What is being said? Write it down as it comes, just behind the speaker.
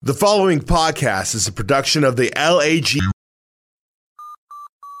The following podcast is a production of the LAG.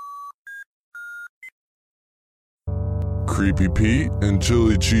 Creepy Pete and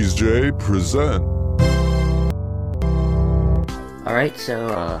Chili Cheese J present. Alright,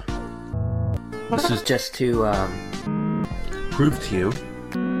 so, this is just to, prove to you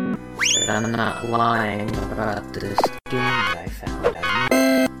that I'm not lying about this game that I found.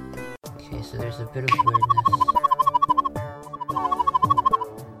 Okay, so there's a bit of weirdness.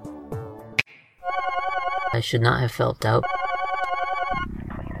 I should not have felt doubt.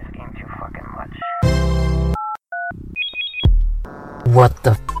 What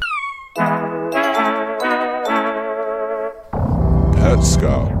the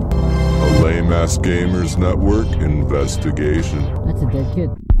Petscop, a lame-ass gamers network investigation. That's a dead kid.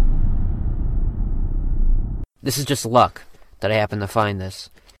 This is just luck that I happened to find this.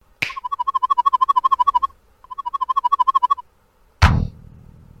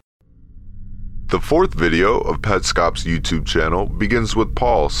 The fourth video of Petscop's YouTube channel begins with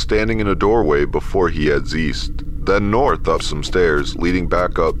Paul standing in a doorway before he heads east, then north up some stairs leading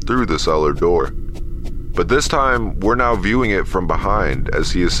back up through the cellar door. But this time, we're now viewing it from behind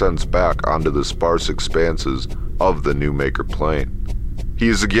as he ascends back onto the sparse expanses of the Newmaker plane. He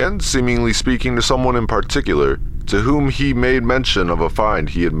is again seemingly speaking to someone in particular, to whom he made mention of a find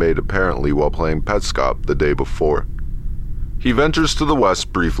he had made apparently while playing Petscop the day before. He ventures to the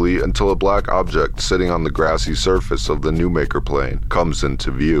west briefly until a black object sitting on the grassy surface of the Newmaker plane comes into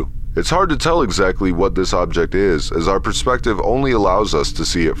view. It's hard to tell exactly what this object is, as our perspective only allows us to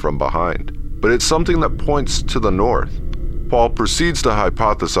see it from behind, but it's something that points to the north. Paul proceeds to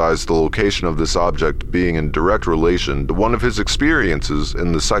hypothesize the location of this object being in direct relation to one of his experiences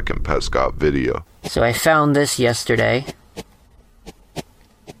in the second Petscop video. So I found this yesterday.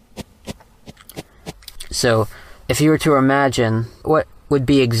 So, if you were to imagine what would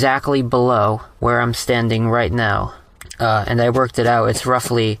be exactly below where I'm standing right now, and I worked it out, it's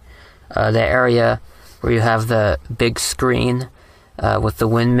roughly the area where you have the big screen with the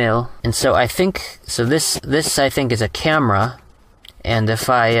windmill. And so I think, this I think is a camera, and if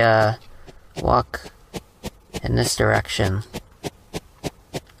I walk in this direction,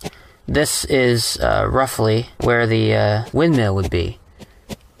 this is roughly where the windmill would be.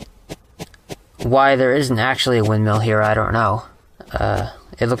 Why there isn't actually a windmill here, I don't know.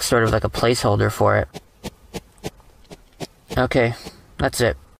 It looks sort of like a placeholder for it. Okay, that's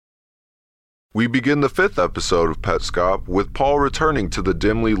it. We begin the fifth episode of Petscop with Paul returning to the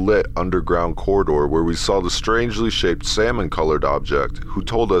dimly lit underground corridor where we saw the strangely shaped salmon-colored object who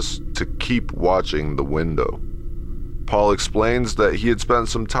told us to keep watching the window. Paul explains that he had spent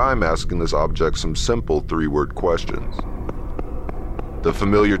some time asking this object some simple three-word questions. The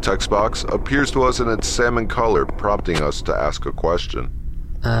familiar text box appears to us in its salmon color, prompting us to ask a question.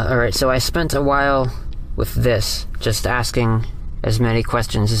 Alright, so I spent a while with this, just asking as many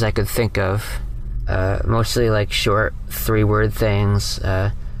questions as I could think of. Mostly like short, three-word things,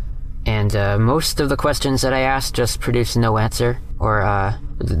 and most of the questions that I asked just produced no answer, or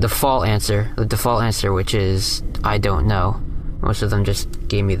the default answer, which is, I don't know. Most of them just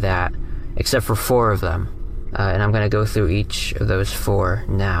gave me that, except for 4 of them. And I'm going to go through each of those 4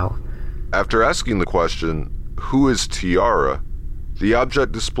 now. After asking the question, who is Tiara? The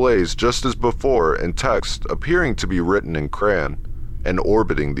object displays just as before in text appearing to be written in crayon and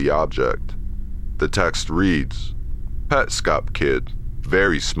orbiting the object. The text reads, Petscop kid,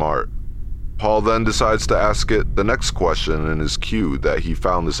 very smart. Paul then decides to ask it the next question in his queue that he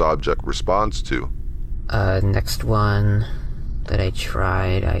found this object responds to. Next one that I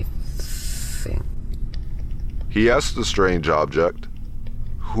tried, I think. He asks the strange object,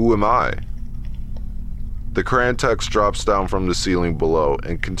 who am I? The crayon text drops down from the ceiling below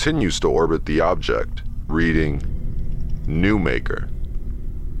and continues to orbit the object, reading, Newmaker.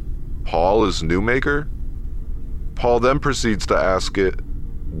 Paul is Newmaker? Paul then proceeds to ask it,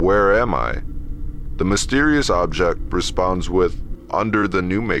 where am I? The mysterious object responds with, under the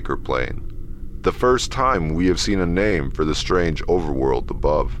Newmaker plane, the first time we have seen a name for the strange overworld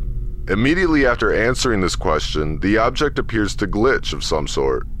above. Immediately after answering this question, the object appears to glitch of some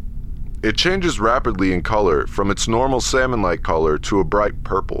sort. It changes rapidly in color from its normal salmon-like color to a bright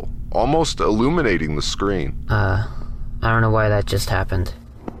purple, almost illuminating the screen. I don't know why that just happened.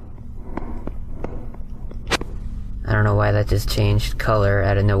 I don't know why that just changed color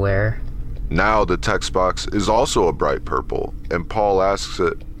out of nowhere. Now the text box is also a bright purple, and Paul asks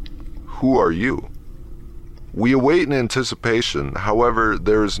it, who are you? We await in anticipation, however,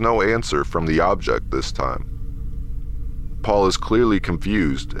 there is no answer from the object this time. Paul is clearly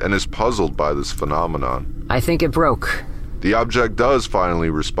confused and is puzzled by this phenomenon. I think it broke. The object does finally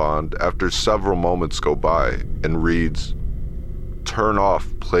respond after several moments go by and reads, "Turn off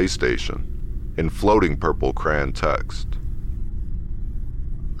PlayStation," in floating purple crayon text.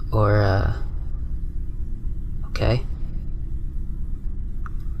 Okay.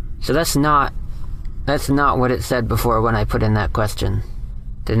 So that's not what it said before when I put in that question.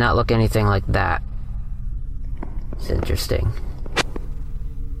 Did not look anything like that. It's interesting.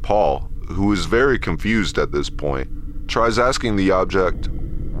 Paul, who is very confused at this point, tries asking the object,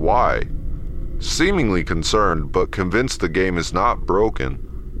 why? Seemingly concerned but convinced the game is not broken,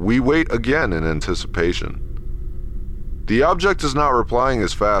 we wait again in anticipation. The object is not replying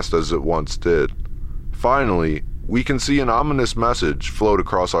as fast as it once did. Finally, we can see an ominous message float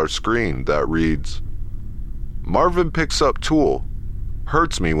across our screen that reads, "Marvin picks up tool.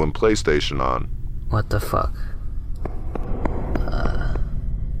 Hurts me when PlayStation on." What the fuck?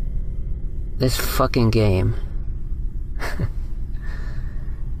 This fucking game.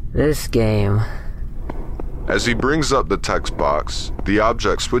 This game. As he brings up the text box, the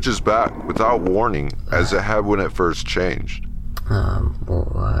object switches back without warning as it had when it first changed.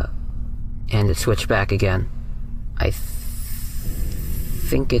 And it switched back again. I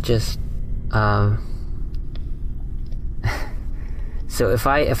think it just, So if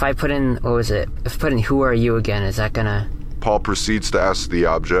I put in, what was it? If I put in "who are you" again, is that gonna... Paul proceeds to ask the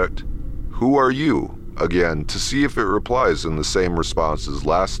object, "Who are you?" again to see if it replies in the same response as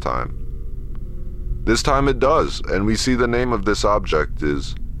last time. This time it does, and we see the name of this object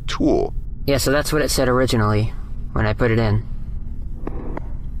is Tool. Yeah, so that's what it said originally when I put it in.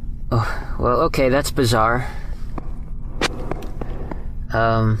 Oh, well, okay, that's bizarre.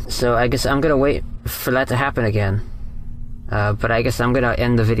 So I guess I'm gonna wait for that to happen again. But I guess I'm gonna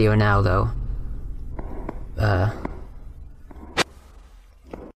end the video now, though.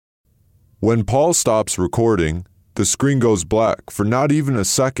 When Paul stops recording, the screen goes black for not even a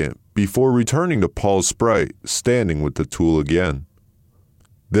second before returning to Paul's sprite standing with the tool again.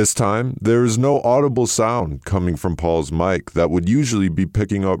 This time, there is no audible sound coming from Paul's mic that would usually be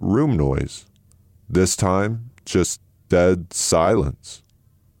picking up room noise. This time, just dead silence.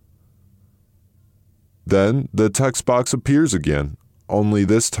 Then, the text box appears again, only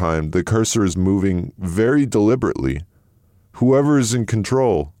this time the cursor is moving very deliberately. Whoever is in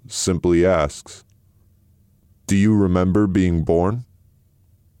control simply asks, "Do you remember being born?"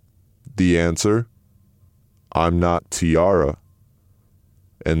 The answer, "I'm not Tiara."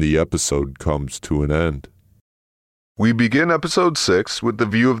 And the episode comes to an end. We begin episode 6 with the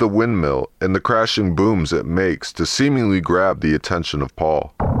view of the windmill and the crashing booms it makes to seemingly grab the attention of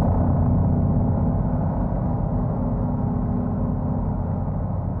Paul.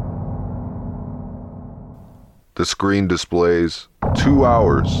 The screen displays 2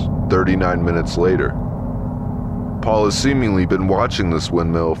 hours, 39 minutes later. Paul has seemingly been watching this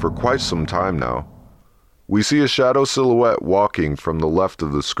windmill for quite some time now. We see a shadow silhouette walking from the left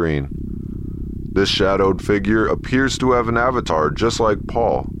of the screen. This shadowed figure appears to have an avatar just like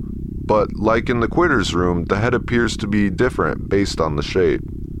Paul, but like in the quitter's room, the head appears to be different based on the shape.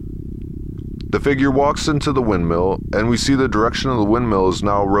 The figure walks into the windmill, and we see the direction of the windmill is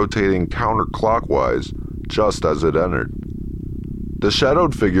now rotating counterclockwise, just as it entered. The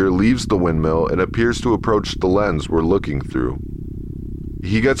shadowed figure leaves the windmill and appears to approach the lens we're looking through.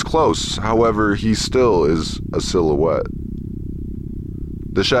 He gets close, however, he still is a silhouette.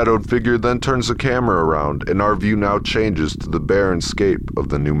 The shadowed figure then turns the camera around, and our view now changes to the barren scape of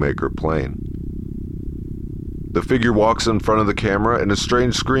the Newmaker plane. The figure walks in front of the camera, and a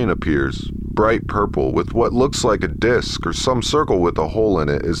strange screen appears. Bright purple with what looks like a disc or some circle with a hole in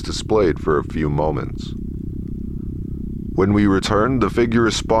it is displayed for a few moments. When we return, the figure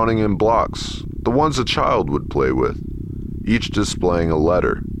is spawning in blocks, the ones a child would play with, each displaying a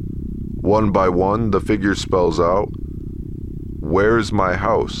letter. One by one, the figure spells out, "Where's my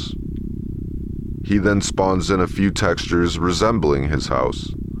house?" He then spawns in a few textures resembling his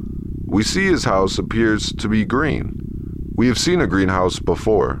house. We see his house appears to be green. We have seen a greenhouse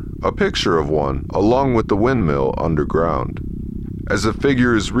before, a picture of one, along with the windmill underground. As the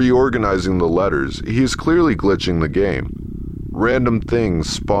figure is reorganizing the letters, he is clearly glitching the game. Random things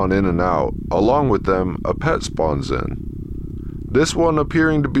spawn in and out, along with them a pet spawns in. This one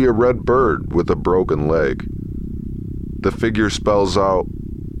appearing to be a red bird with a broken leg. The figure spells out,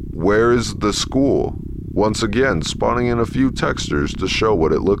 "Where is the school?" once again spawning in a few textures to show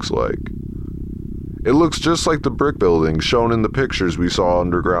what it looks like. It looks just like the brick building shown in the pictures we saw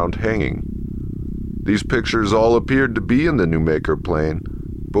underground hanging. These pictures all appeared to be in the Newmaker plane,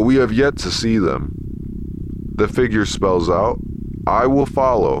 but we have yet to see them. The figure spells out, "I will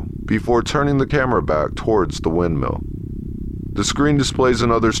follow," before turning the camera back towards the windmill. The screen displays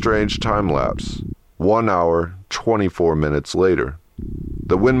another strange time lapse. 1 hour, 24 minutes later.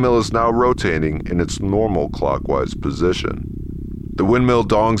 The windmill is now rotating in its normal clockwise position. The windmill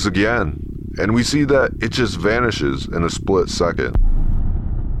dongs again, and we see that it just vanishes in a split second.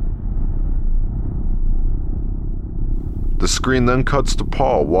 The screen then cuts to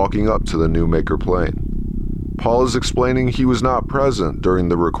Paul walking up to the new maker plane. Paul is explaining he was not present during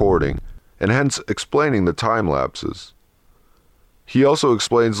the recording, and hence explaining the time lapses. He also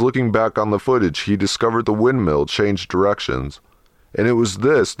explains looking back on the footage he discovered the windmill changed directions, and it was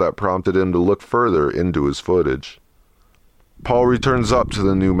this that prompted him to look further into his footage. Paul returns up to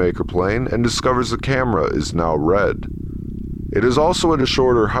the new maker plane and discovers the camera is now red. It is also at a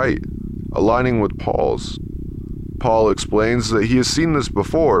shorter height, aligning with Paul's. Paul explains that he has seen this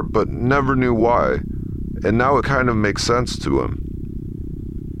before, but never knew why, and now it kind of makes sense to him.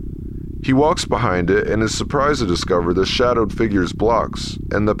 He walks behind it and is surprised to discover the shadowed figure's blocks,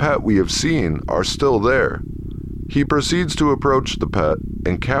 and the pet we have seen are still there. He proceeds to approach the pet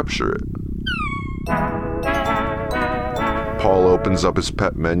and capture it. Paul opens up his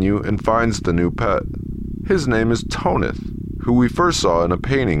pet menu and finds the new pet. His name is Toneth, who we first saw in a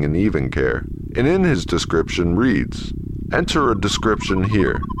painting in Even Care, and in his description reads, "Enter a description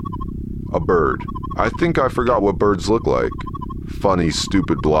here. A bird. I think I forgot what birds look like. Funny,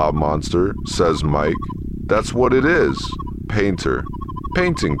 stupid blob monster," says Mike. "That's what it is. Painter.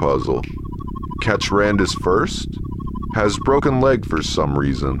 Painting puzzle. Catch Randus first? Has broken leg for some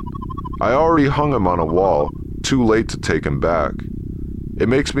reason. I already hung him on a wall, too late to take him back. It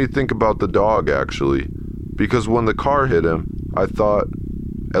makes me think about the dog, actually, because when the car hit him, I thought,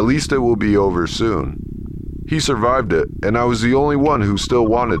 at least it will be over soon. He survived it, and I was the only one who still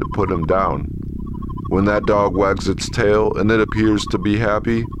wanted to put him down. When that dog wags its tail and it appears to be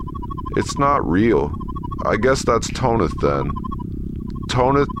happy, it's not real. I guess that's Toneth then.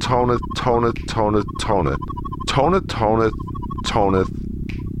 Toneth, Toneth, Toneth, Toneth, Toneth. Toneth, Toneth, Toneth.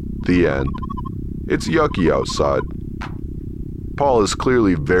 The end. It's yucky outside." Paul is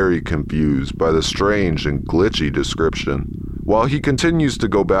clearly very confused by the strange and glitchy description. While he continues to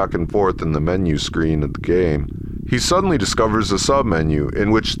go back and forth in the menu screen of the game, he suddenly discovers a sub-menu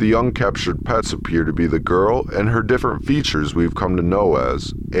in which the uncaptured pets appear to be the girl and her different features we've come to know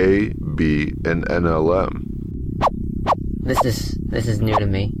as A, B, and NLM. This is new to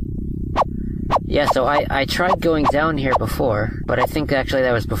me. Yeah, so I tried going down here before, but I think actually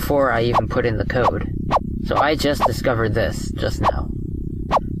that was before I even put in the code. So I just discovered this just now.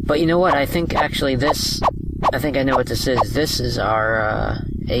 But you know what? I think actually I think I know what this is. This is our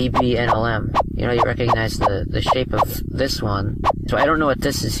ABNLM. You know, you recognize the shape of this one. So I don't know what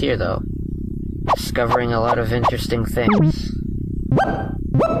this is here, though. Discovering a lot of interesting things.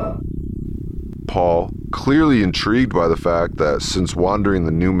 Paul, clearly intrigued by the fact that since wandering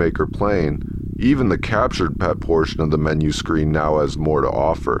the new maker plane, even the captured pet portion of the menu screen now has more to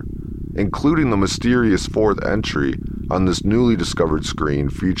offer, including the mysterious fourth entry on this newly discovered screen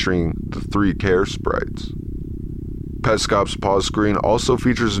featuring the 3 care sprites. Petscop's pause screen also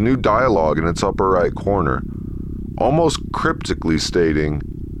features new dialogue in its upper right corner, almost cryptically stating,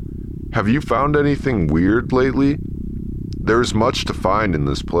 "Have you found anything weird lately? There's much to find in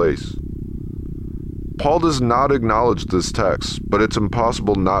this place." Paul does not acknowledge this text, but it's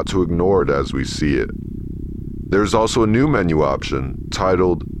impossible not to ignore it as we see it. There's also a new menu option,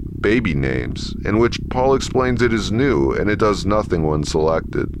 titled Baby Names, in which Paul explains it is new and it does nothing when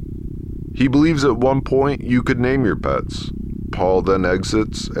selected. He believes at one point you could name your pets. Paul then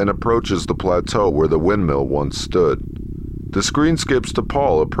exits and approaches the plateau where the windmill once stood. The screen skips to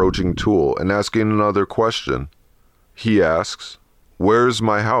Paul approaching Tool and asking another question. He asks, "Where's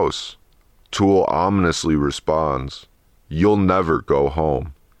my house?" Tool ominously responds, "You'll never go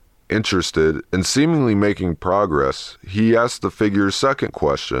home." Interested and seemingly making progress, he asks the figure's second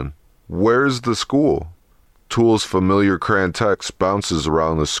question, "Where's the school?" Tool's familiar crayon text bounces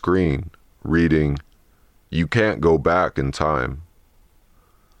around the screen, reading, "You can't go back in time."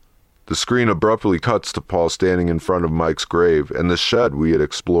 The screen abruptly cuts to Paul standing in front of Mike's grave and the shed we had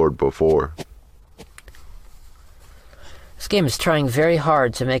explored before. This game is trying very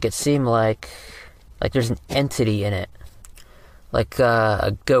hard to make it seem like there's an entity in it. Like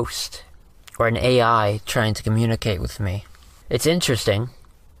a ghost or an AI trying to communicate with me. It's interesting,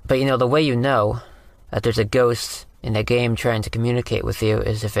 but you know, the way you know that there's a ghost in a game trying to communicate with you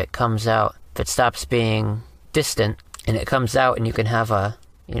is if it stops being distant and it comes out and you can have a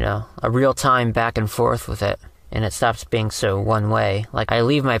real-time back and forth with it and it stops being so one way. Like I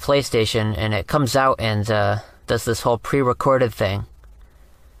leave my PlayStation and it comes out and does this whole pre-recorded thing.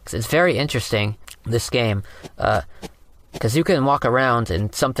 It's very interesting, this game. Because you can walk around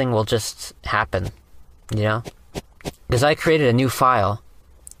and something will just happen, you know? Because I created a new file,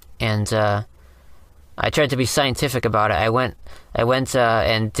 and I tried to be scientific about it. I went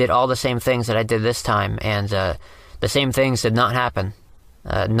and did all the same things that I did this time, and the same things did not happen.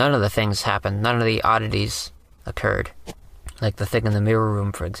 None of the things happened. None of the oddities occurred. Like the thing in the mirror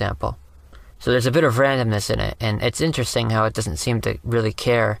room, for example. So there's a bit of randomness in it, and it's interesting how it doesn't seem to really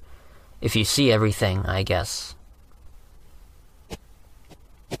care if you see everything, I guess.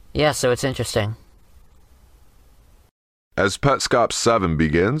 Yeah, so it's interesting. As Petscop 7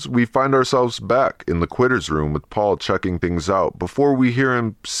 begins, we find ourselves back in the quitter's room with Paul checking things out before we hear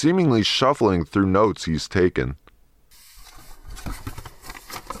him seemingly shuffling through notes he's taken.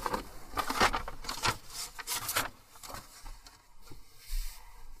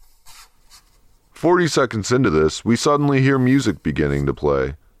 "40 seconds into this, we suddenly hear music beginning to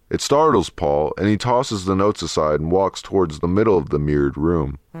play. It startles Paul, and he tosses the notes aside and walks towards the middle of the mirrored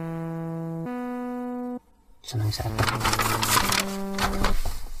room. Something's happening.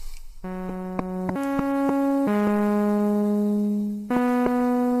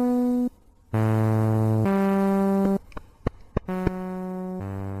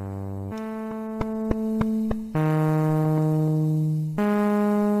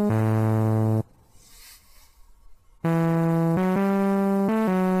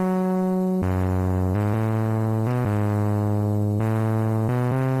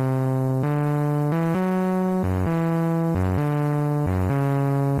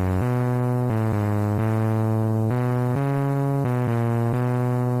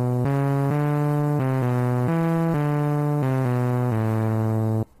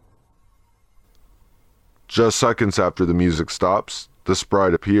 Just seconds after the music stops, the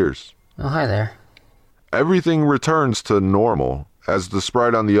sprite appears. Oh, hi there. Everything returns to normal, as the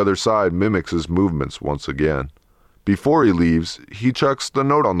sprite on the other side mimics his movements once again. Before he leaves, he checks the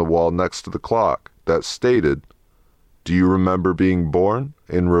note on the wall next to the clock that stated, "Do you remember being born?"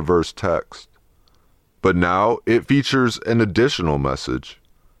 in reverse text. But now it features an additional message,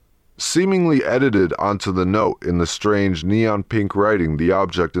 seemingly edited onto the note in the strange neon pink writing the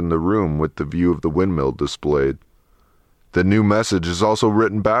object in the room with the view of the windmill displayed. The new message is also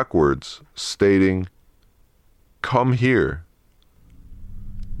written backwards, stating, "Come here."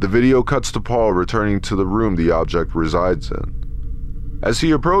 The video cuts to Paul returning to the room the object resides in. As he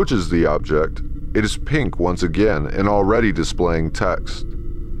approaches the object, it is pink once again and already displaying text.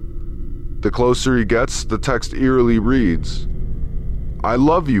 The closer he gets, the text eerily reads, "I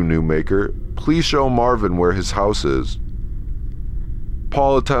love you, new maker. Please show Marvin where his house is."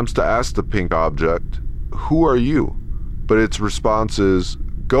 Paul attempts to ask the pink object, "Who are you?" But its response is,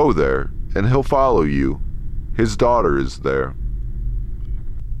 "Go there, and he'll follow you. His daughter is there."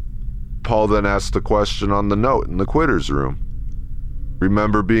 Paul then asks the question on the note in the quitter's room,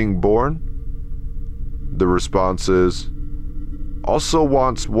 "Remember being born?" The response is, "Also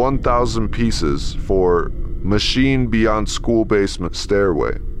wants 1,000 pieces for machine beyond school basement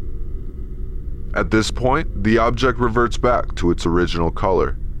stairway." At this point, the object reverts back to its original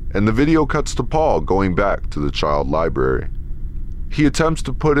color, and the video cuts to Paul going back to the child library. He attempts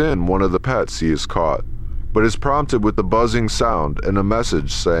to put in one of the pets he has caught, but is prompted with a buzzing sound and a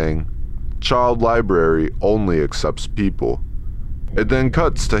message saying, "Child library only accepts people." It then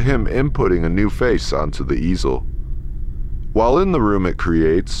cuts to him inputting a new face onto the easel. While in the room it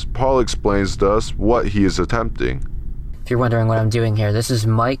creates, Paul explains to us what he is attempting. If you're wondering what I'm doing here, this is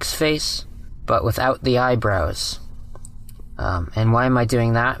Mike's face, but without the eyebrows. And why am I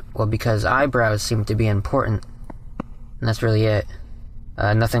doing that? Well, because eyebrows seem to be important. And that's really it.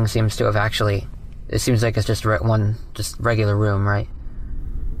 Nothing seems to have actually... It seems like it's just just regular room, right?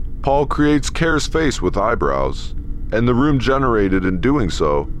 Paul creates Care's face with eyebrows, and the room generated in doing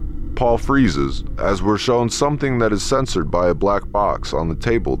so, Paul freezes, as we're shown something that is censored by a black box on the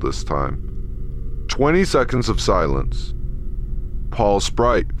table this time. 20 seconds of silence. Paul's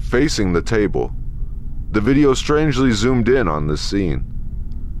sprite facing the table. The video strangely zoomed in on this scene.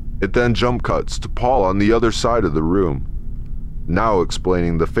 It then jump cuts to Paul on the other side of the room, now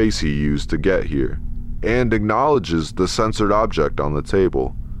explaining the face he used to get here, and acknowledges the censored object on the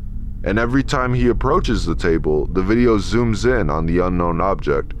table. And every time he approaches the table, the video zooms in on the unknown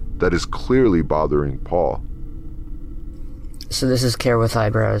object that is clearly bothering Paul. So this is Care with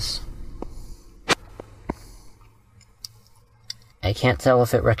eyebrows. I can't tell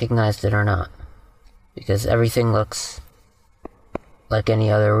if it recognized it or not, because everything looks like any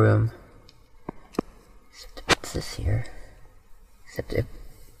other room. Except it puts this here. Except it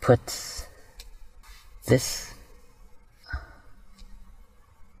puts this.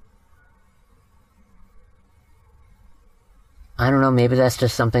 I don't know, maybe that's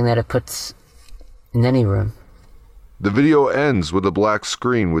just something that it puts in any room. The video ends with a black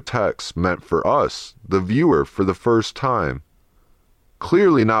screen with text meant for us, the viewer, for the first time.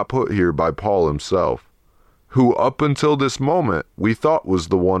 Clearly not put here by Paul himself, who up until this moment we thought was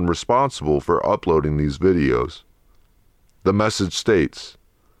the one responsible for uploading these videos. The message states,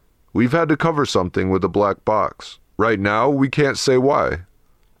 "We've had to cover something with a black box. Right now, we can't say why.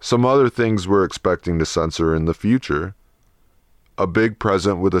 Some other things we're expecting to censor in the future. A big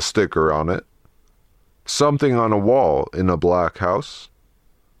present with a sticker on it. Something on a wall in a black house.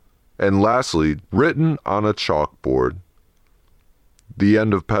 And lastly, written on a chalkboard." The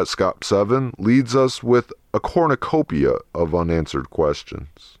end of Petscop 7 leads us with a cornucopia of unanswered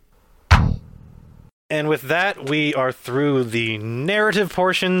questions. And with that, we are through the narrative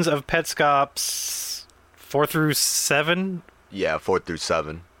portions of Petscops 4 through 7. Yeah, 4 through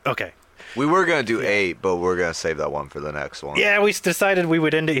 7. Okay. We were going to do 8, but we're going to save that one for the next one. Yeah, we decided we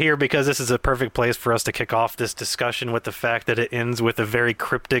would end it here because this is a perfect place for us to kick off this discussion with the fact that it ends with a very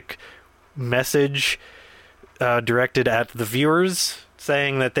cryptic message directed at the viewers,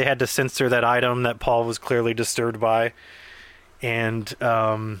 saying that they had to censor that item that Paul was clearly disturbed by. And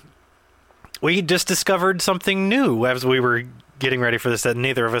we just discovered something new as we were getting ready for this that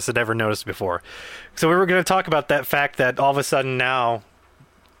neither of us had ever noticed before. So we were going to talk about that fact that all of a sudden now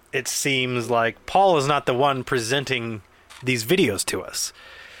it seems like Paul is not the one presenting these videos to us,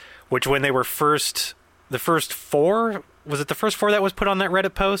 which when they were the first 4, was it the first 4 that was put on that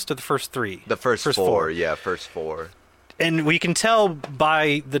Reddit post or the first 3? The first 4, yeah, first 4. And we can tell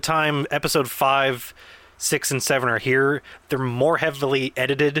by the time episode 5, 6, and 7 are here, they're more heavily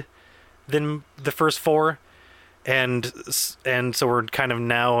edited than the first 4. And so we're kind of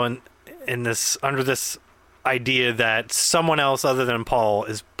now in this, under this idea that someone else other than Paul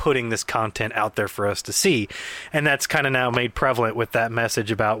is putting this content out there for us to see. And that's kind of now made prevalent with that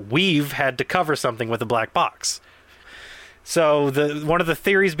message about we've had to cover something with a black box. So one of the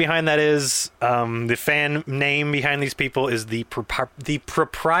theories behind that is the fan name behind these people is the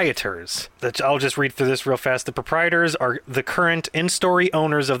proprietors. I'll just read through this real fast. The proprietors are the current in-story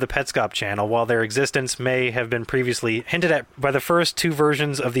owners of the Petscop channel, while their existence may have been previously hinted at by the first 2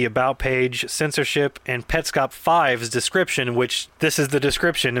 versions of the About page, censorship, and Petscop 5's description, which this is the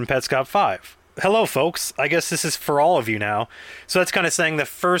description in Petscop 5. Hello, folks. I guess this is for all of you now. So that's kind of saying the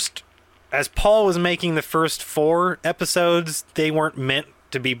first... As Paul was making the first 4 episodes, they weren't meant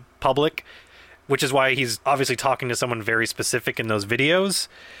to be public, which is why he's obviously talking to someone very specific in those videos.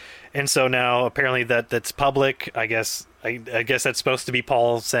 And so now apparently that's public. I guess that's supposed to be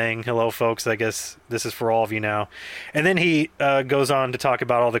Paul saying, "Hello, folks. I guess this is for all of you now." And then he goes on to talk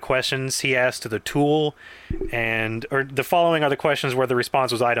about all the questions he asked to the tool, or the following are the questions where the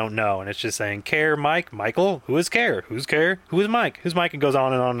response was, "I don't know," and it's just saying, "Care, Mike, Michael, who is Care, who's Care, who is Mike, who's Mike," and goes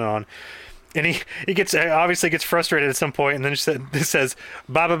on and on and on. And he obviously gets frustrated at some point, and then just says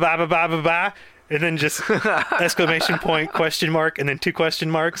 "ba ba ba ba ba ba ba," and then just exclamation point, question mark, and then 2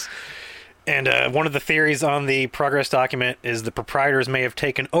 question marks. And one of the theories on the progress document is the proprietors may have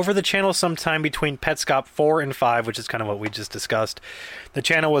taken over the channel sometime between Petscop 4 and 5, which is kind of what we just discussed. The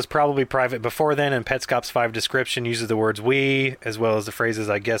channel was probably private before then, and Petscop's 5 description uses the words "we," as well as the phrases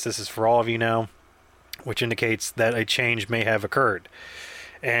 "I guess this is for all of you now," which indicates that a change may have occurred.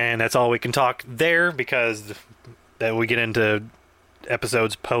 And that's all we can talk there, because that we get into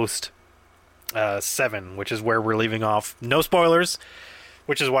episodes post 7, which is where we're leaving off. No spoilers,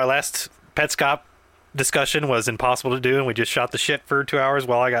 which is why last Petscop discussion was impossible to do, and we just shot the shit for 2 hours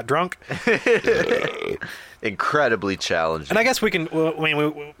while I got drunk. Incredibly challenging. And I guess we can.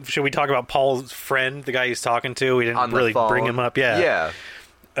 Should we talk about Paul's friend, the guy he's talking to? We didn't really bring him up. Yeah.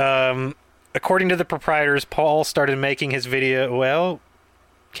 According to the proprietors, Paul started making his video. Well.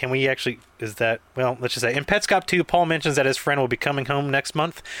 Can we actually, is that, well, let's just say, in Petscop 2, Paul mentions that his friend will be coming home next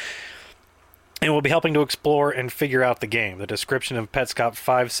month and will be helping to explore and figure out the game. The description of Petscop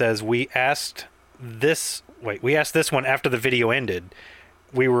 5 says, we asked this one after the video ended.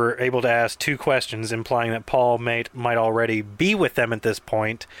 We were able to ask 2 questions, implying that Paul might already be with them at this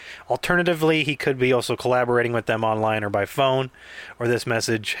point. Alternatively, he could be also collaborating with them online or by phone, or this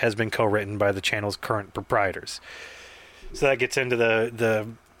message has been co-written by the channel's current proprietors. So that gets into the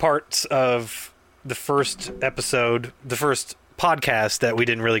parts of the first episode, the first podcast that we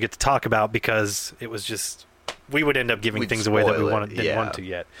didn't really get to talk about because it was just, we would end up giving things away that we didn't want to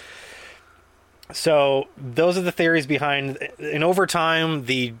yet. So those are the theories behind, and over time,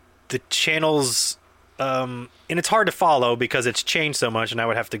 the channel's, and it's hard to follow because it's changed so much, and I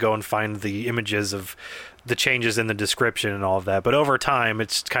would have to go and find the images of the changes in the description and all of that. But over time,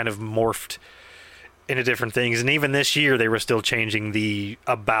 it's kind of morphed into different things. And even this year, they were still changing the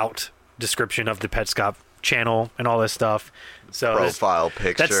about description of the Petscop channel and all this stuff. So Profile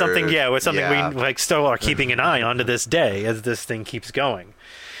picture. that's something, it's something Yeah. we like still are keeping an eye on to this day as this thing keeps going.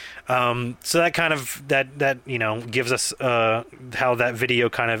 So that kind of that gives us how that video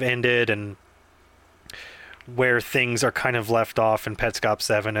kind of ended and where things are kind of left off in Petscop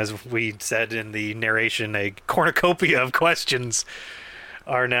 7. As we said in the narration, a cornucopia of questions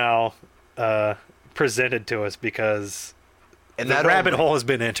are now presented to us because And the that rabbit only- hole has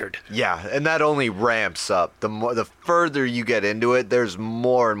been entered. Yeah, and that only ramps up. The further you get into it, there's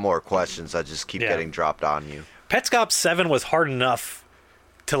more and more questions that just keep Yeah. getting dropped on you. Petscop 7 was hard enough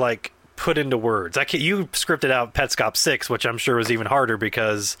to like put into words. You scripted out Petscop 6, which I'm sure was even harder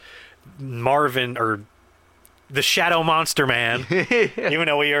because Marvin or the Shadow Monster Man. Even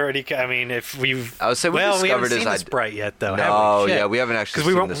though we already, if we've, I would say we we haven't discovered seen his the id- sprite yet, though. No, have we? Shit. yeah, we haven't actually 'Cause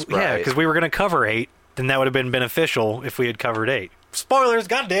we seen were, the sprite. because we were going to cover 8, then that would have been beneficial if we had covered 8. Spoilers,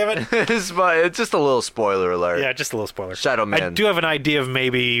 god damn it! It's just a little spoiler alert. Yeah, just a little spoiler. Shadow I Man. do have an idea of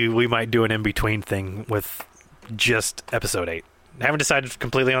maybe we might do an in-between thing with just episode 8. I haven't decided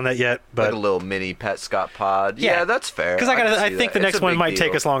completely on that yet, but Like a little mini Petscop pod. Yeah, that's fair. because can I see think that. the It's next a one big might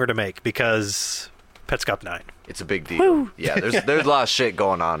take deal. us longer to make because Petscop 9. It's a big deal. Yeah, there's a lot of shit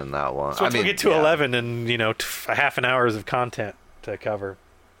going on in that one. So once we get to 11 and, a half an hour's of content to cover.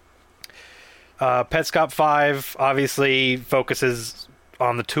 Petscop 5 obviously focuses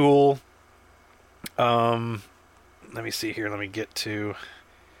on the tool. Let me see here. Let me get to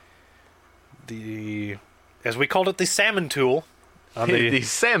as we called it, the salmon tool. On the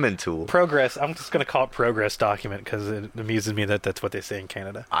salmon tool. progress. I'm just going to call it progress document because it amuses me that that's what they say in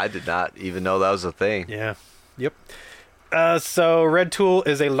Canada. I did not even know that was a thing. Yeah. Yep. So Red Tool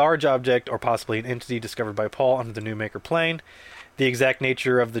is a large object or possibly an entity discovered by Paul under the New Maker plane. The exact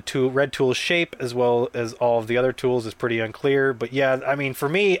nature of the Red Tool's shape, as well as all of the other tools, is pretty unclear. But yeah, for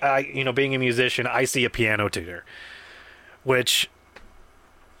me, being a musician, I see a piano tuner, which,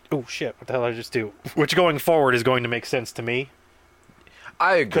 oh shit, what the hell did I just do? Which going forward is going to make sense to me.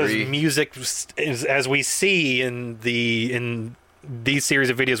 I Because agree. music is, as we see in these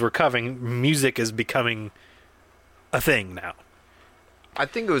series of videos we're covering, music is becoming a thing now. I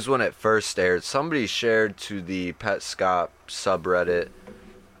think it was when it first aired. Somebody shared to the Petscop subreddit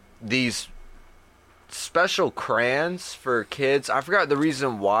these special crayons for kids. I forgot the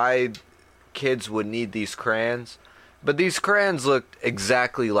reason why kids would need these crayons, but these crayons looked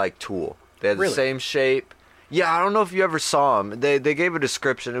exactly like Tool. They had Really? the same shape. Yeah, I don't know if you ever saw them. They gave a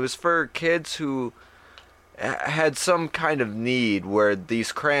description. It was for kids who had some kind of need where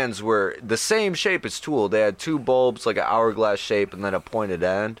these crayons were the same shape as Tool. They had two bulbs, like an hourglass shape, and then a pointed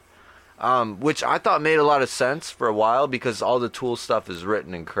end, which I thought made a lot of sense for a while because all the Tool stuff is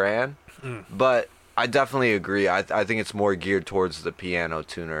written in crayon. But I definitely agree. I think it's more geared towards the piano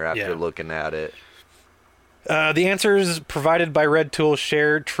tuner after looking at it. The answers provided by Red Tool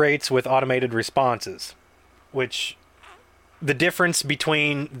share traits with automated responses, which the difference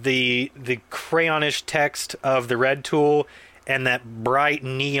between the crayonish text of the Red Tool and that bright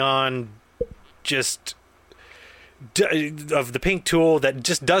neon just of the pink Tool that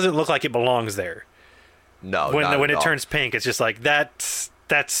just doesn't look like it belongs there. No, When not it at all. turns pink, it's just like that's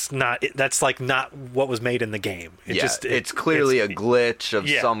not what was made in the game. It's clearly a glitch of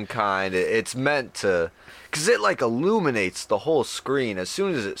some kind. It's meant to, because it like illuminates the whole screen as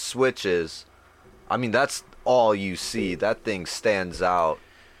soon as it switches. I mean, that's all you see. That thing stands out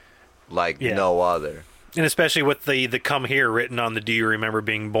like no other. And especially with the "Come Here" written on the "Do You Remember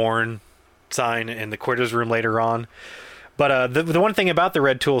Being Born" sign in the quitters room later on. But the one thing about the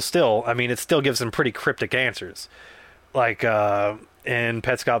Red Tool still, it still gives some pretty cryptic answers. Like in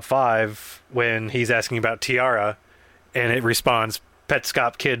Petscop 5, when he's asking about Tiara, and it responds,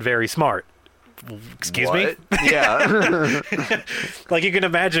 "Petscop kid, very smart." Excuse me? Yeah. Like, you can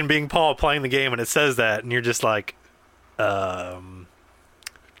imagine being Paul playing the game and it says that, and you're just like, no.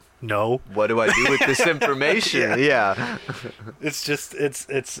 What do I do with this information? Yeah. It's just,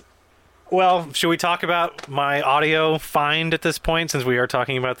 it's. Well, should we talk about my audio find at this point, since we are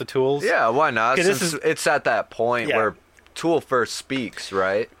talking about the tools? Yeah, why not? 'Cause this Since is- it's at that point where Tool first speaks,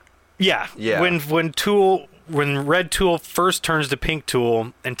 right? Yeah. Yeah. When Red Tool first turns to Pink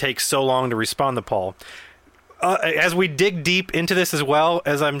Tool and takes so long to respond to Paul, as we dig deep into this as well,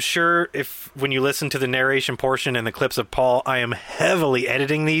 as I'm sure when you listen to the narration portion and the clips of Paul, I am heavily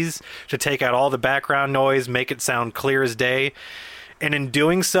editing these to take out all the background noise, make it sound clear as day. And in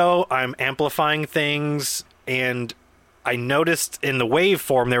doing so, I'm amplifying things, and I noticed in the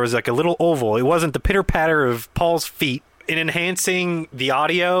waveform there was like a little oval. It wasn't the pitter-patter of Paul's feet. In enhancing the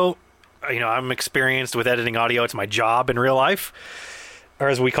audio, I'm experienced with editing audio. It's my job in real life, or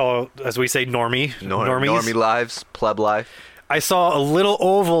as we say, normies. Normie lives, pleb life. I saw a little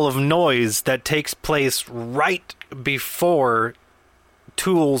oval of noise that takes place right before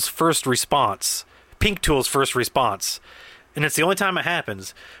Tool's first response, Pink Tool's first response. And it's the only time it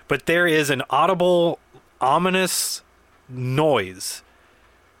happens. But there is an audible, ominous noise.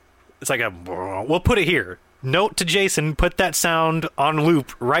 It's like we'll put it here. Note to Jason, put that sound on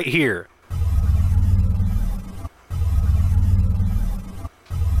loop right here.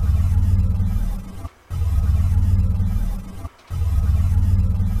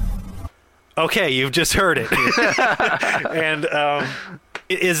 Okay, you've just heard it. And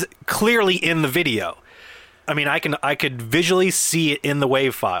it is clearly in the video. I mean, I could visually see it in the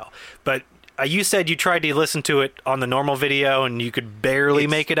WAV file. But you said you tried to listen to it on the normal video and you could barely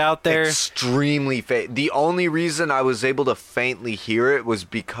make it out there. Extremely faint. The only reason I was able to faintly hear it was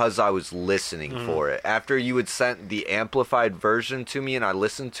because I was listening for it. After you had sent the amplified version to me and I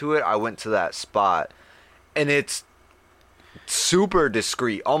listened to it, I went to that spot. And it's super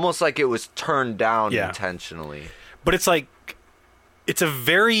discreet, almost like it was turned down intentionally. But it's like, it's a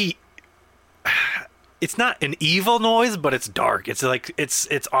very, it's not an evil noise, but it's dark. It's like, it's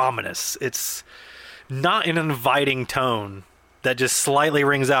ominous. It's not an inviting tone that just slightly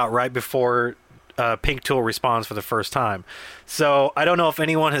rings out right before Pink Tool responds for the first time. So I don't know if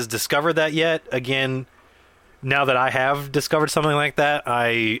anyone has discovered that yet. Again, now that I have discovered something like that,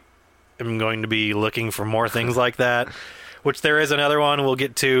 I am going to be looking for more things like that. Which there is another one we'll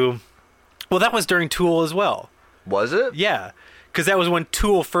get to. Well, that was during Tool as well. Was it? Yeah, because that was when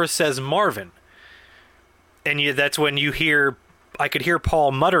Tool first says Marvin. And that's when I could hear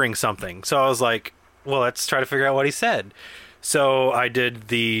Paul muttering something. So I was like, well, let's try to figure out what he said. So I did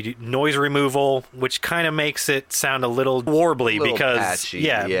the noise removal, which kind of makes it sound a little warbly because patchy,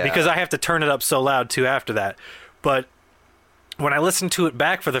 because I have to turn it up so loud too after that. But when I listened to it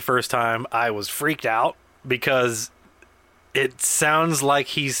back for the first time, I was freaked out because it sounds like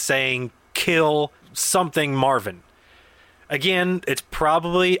he's saying, kill something Marvin. Again, it's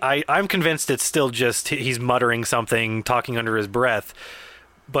probably, I'm convinced it's still just he's muttering something, talking under his breath.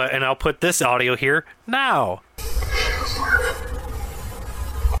 And I'll put this audio here now.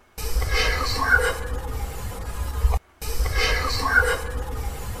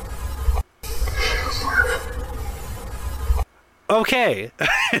 Okay,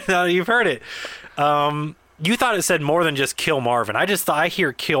 now you've heard it. You thought it said more than just kill Marvin. I just thought I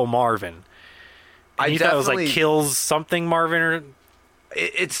hear kill Marvin. And you thought it was like kills something Marvin or...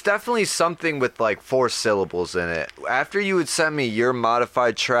 It's definitely something with like 4 syllables in it. After you had sent me your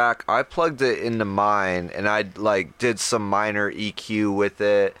modified track, I plugged it into mine and I like did some minor EQ with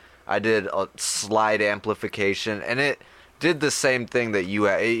it. I did a slide amplification and it did the same thing that you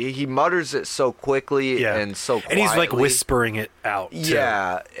had. He mutters it so quickly and so quietly. And he's like whispering it out too.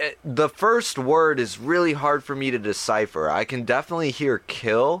 Yeah. The first word is really hard for me to decipher. I can definitely hear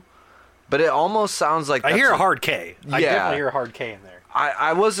kill, but it almost sounds like... I hear a hard K. Yeah. I definitely hear a hard K in there.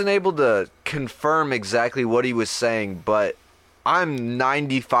 I wasn't able to confirm exactly what he was saying, but I'm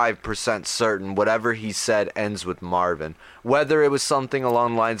 95% certain whatever he said ends with Marvin. Whether it was something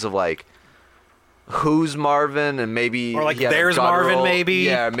along the lines of like, who's Marvin, and maybe... Or like, there's Marvin, maybe?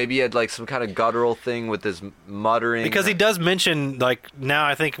 Yeah, maybe he had like some kind of guttural thing with his muttering. Because he does mention, like, now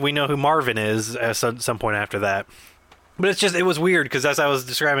I think we know who Marvin is at some point after that. But it was weird, because as I was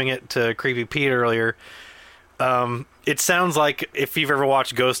describing it to Creepy Pete earlier... it sounds like if you've ever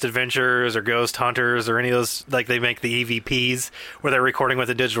watched Ghost Adventures or Ghost Hunters or any of those, like they make the EVPs where they're recording with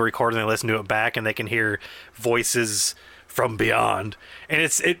a digital recorder and they listen to it back and they can hear voices from beyond. And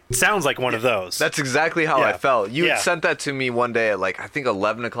it sounds like one of those. That's exactly how I felt. You had sent that to me one day at like, I think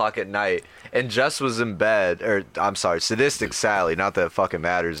 11 o'clock at night, and Jess was in bed, or I'm sorry, Sadistic Sally, not that it fucking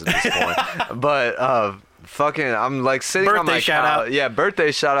matters at this point, but I'm like sitting on my couch. Yeah,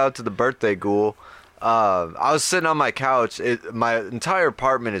 birthday shout out to the birthday ghoul. I was sitting on my couch. My entire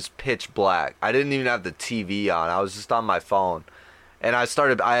apartment is pitch black. I didn't even have the TV on. I was just on my phone. And I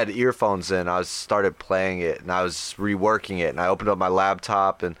had earphones in. I started playing it, and I was reworking it. And I opened up my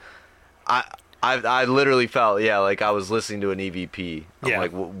laptop, and I literally felt, like I was listening to an EVP. I'm like,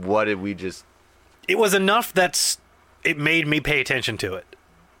 what did we just... It was enough it made me pay attention to it.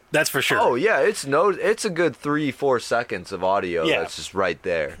 That's for sure. Oh, yeah. It's a good 3-4 seconds of audio that's just right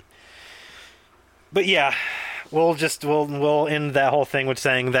there. But yeah, we'll end that whole thing with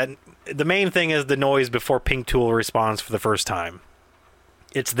saying that the main thing is the noise before Pink Tool responds for the first time.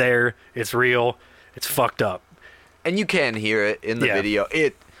 It's there, it's real, it's fucked up. And you can hear it in the video.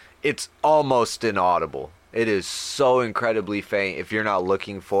 It's almost inaudible. It is so incredibly faint. If you're not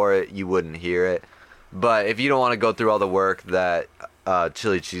looking for it, you wouldn't hear it. But if you don't want to go through all the work that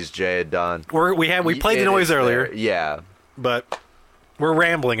Chili Cheese Jay had done, we played the noise earlier. There. Yeah, but we're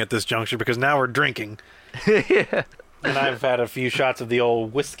rambling at this juncture because now we're drinking. Yeah. And I've had a few shots of the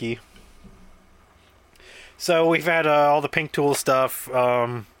old whiskey. So we've had all the pink tool stuff.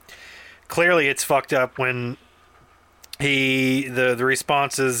 Clearly, it's fucked up when the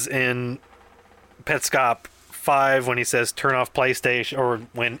responses in Petscop 5 when he says turn off PlayStation, or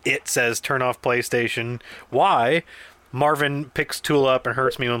when it says turn off PlayStation. Why? Marvin picks Tool up and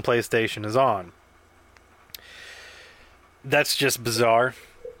hurts me when PlayStation is on. That's just bizarre.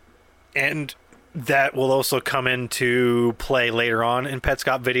 And that will also come into play later on in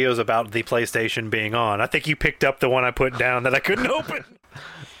Petscop videos about the PlayStation being on. I think you picked up the one I put down that I couldn't open.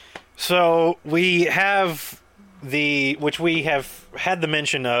 So we have which we have had the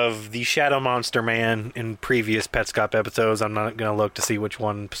mention of the Shadow Monster Man in previous Petscop episodes. I'm not going to look to see which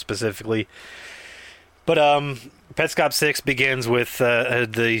one specifically. But Petscop 6 begins with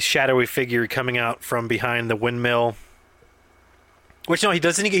the shadowy figure coming out from behind the windmill. Which, no, he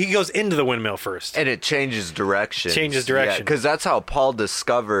doesn't. He goes into the windmill first. And it changes direction. Yeah, because that's how Paul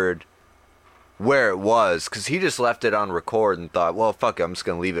discovered where it was, because he just left it on record and thought, well, fuck it, I'm just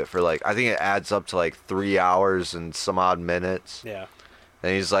going to leave it for, like, I think it adds up to, like, 3 hours and some odd minutes. Yeah.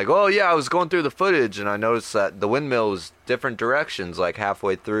 And he's like, oh, yeah, I was going through the footage, and I noticed that the windmill was different directions, like,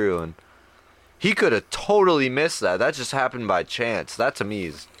 halfway through, and he could have totally missed that. That just happened by chance. That, to me,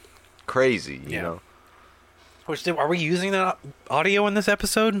 is crazy, you know? Which, are we using that audio in this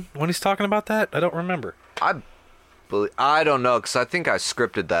episode when he's talking about that? I don't remember. I don't know, because I think I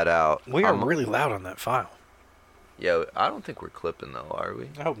scripted that out. We are really loud on that file. Yeah, I don't think we're clipping, though, are we?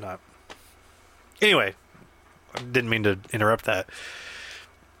 I hope not. Anyway, I didn't mean to interrupt that.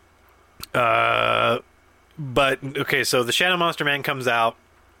 But, okay, so the Shadow Monster Man comes out,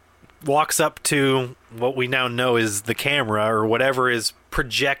 walks up to what we now know is the camera, or whatever is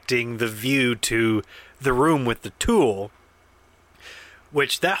projecting the view to the room with the tool.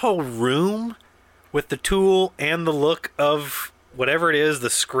 Which, that whole room with the tool and the look of whatever it is, the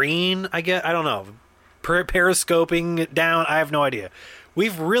screen, I don't know, periscoping it down, I have no idea.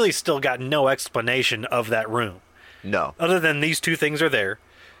 We've really still got no explanation of that room. No. Other than these two things are there.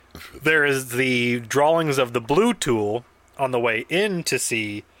 There is the drawings of the blue tool on the way in to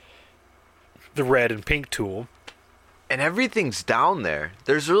see the red and pink tool. And everything's down there.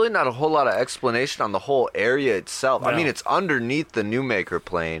 There's really not a whole lot of explanation on the whole area itself. No. I mean, it's underneath the Newmaker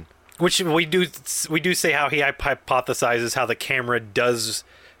plane. Which we do say how he hypothesizes how the camera does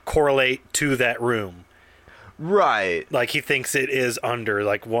correlate to that room. Right. Like, he thinks it is under,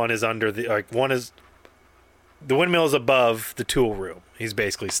 like, one is under the windmill is above the tool room. He's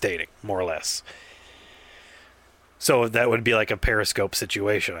basically stating, more or less. So that would be like a periscope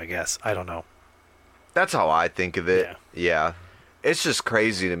situation, I guess. I don't know. That's how I think of it. Yeah. It's just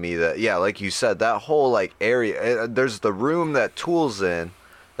crazy to me that, yeah, like you said, that whole, like, area, there's the room that Tool's in.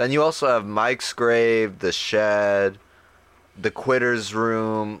 Then you also have Mike's grave, the shed, the Quitter's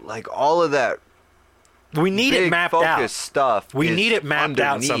room, like, all of that. We need it mapped out. Stuff. We need it mapped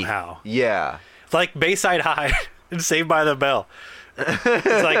out somehow. Yeah. Like Bayside High and Saved by the Bell.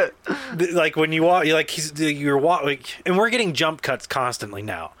 It's like when you walk, you're walking, and we're getting jump cuts constantly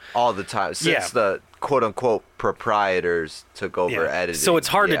now, all the time since the quote unquote proprietors took over editing. So it's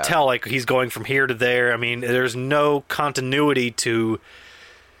hard to tell, like, he's going from here to there. I mean, there's no continuity to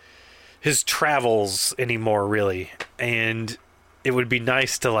his travels anymore, really, and it would be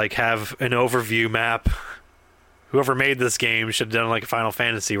nice to, like, have an overview map. Whoever made this game should have done like a Final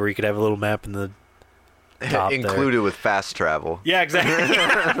Fantasy where you could have a little map in the top included with fast travel. Yeah,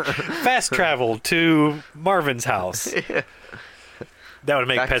 exactly. Fast travel to Marvin's house. Yeah. That would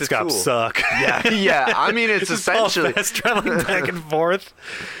make Petscop suck. Yeah. I mean, it's essentially fast traveling back and forth.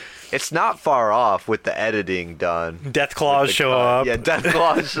 It's not far off with the editing done. Death claws show up. Yeah, death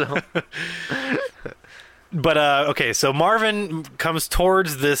claws show up. But okay, so Marvin comes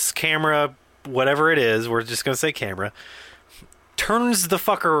towards this camera, whatever it is. We're just gonna say camera. Turns the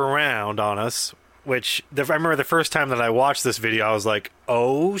fucker around on us. Which, I remember the first time that I watched this video, I was like,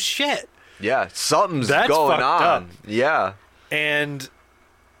 oh, shit. Yeah, something's going on. Up. Yeah. And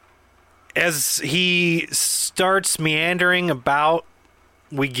as he starts meandering about,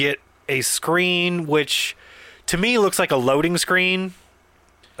 we get a screen, which to me looks like a loading screen.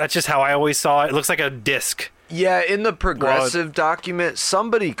 That's just how I always saw it. It looks like a disc. Yeah, in the progressive document,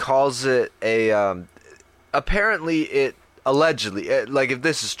 somebody calls it a... apparently, it... Allegedly, like, if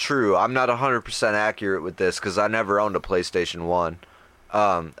this is true, I'm not 100% accurate with this because I never owned a PlayStation 1.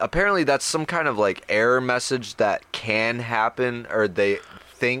 Apparently that's some kind of like error message that can happen, or they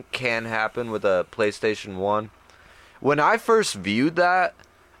think can happen with a PlayStation 1. When I first viewed that,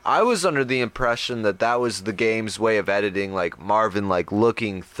 I was under the impression that that was the game's way of editing, like Marvin like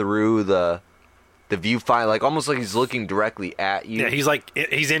looking through the viewfinder, like almost like he's looking directly at you. Yeah,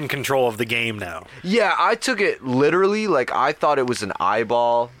 he's in control of the game now. Yeah, I took it literally. Like I thought it was an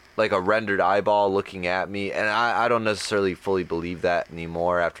eyeball, like a rendered eyeball looking at me, and I don't necessarily fully believe that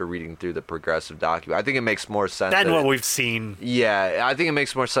anymore after reading through the progressive document. I think it makes more sense Than what we've seen. Yeah, I think it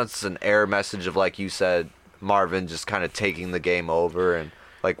makes more sense as an error message of, like you said, Marvin just kind of taking the game over and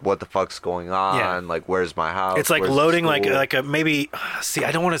like, what the fuck's going on? Yeah. Like, where's my house? It's like Where's loading the school? like a maybe. See,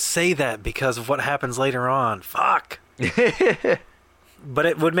 I don't want to say that because of what happens later on. Fuck. But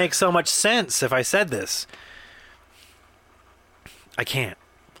it would make so much sense if I said this. I can't.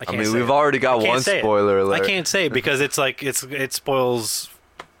 I mean, we've already got one spoiler alert. I can't say it because it's like it spoils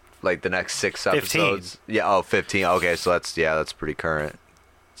like the next 6 15. episodes. Yeah, 15. Okay, so that's pretty current.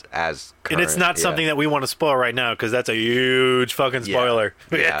 It's as current. And it's not something that we want to spoil right now because that's a huge fucking spoiler.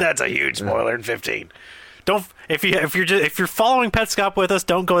 Yeah. That's a huge spoiler in 15. Don't if you're following Petscop with us,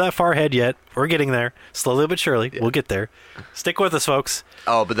 don't go that far ahead yet. We're getting there slowly but surely. Yeah. We'll get there. Stick with us, folks.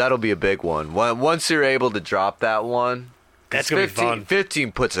 Oh, but that'll be a big one. Once you're able to drop that one. That's going to be fun.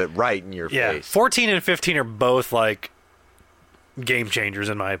 15 puts it right in your face. 14 and 15 are both, like, game changers,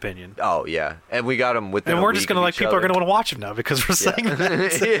 in my opinion. Oh, yeah. And we got them within And we're just going to, like, people are going to want to watch them now because we're saying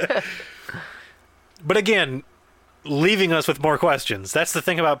that. But again, leaving us with more questions. That's the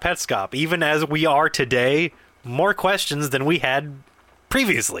thing about Petscop. Even as we are today, more questions than we had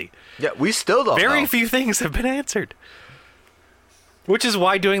previously. Yeah, we still don't know. Very few things have been answered. Which is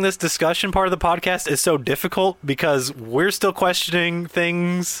why doing this discussion part of the podcast is so difficult, because we're still questioning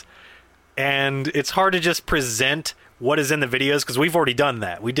things, and it's hard to just present what is in the videos, because we've already done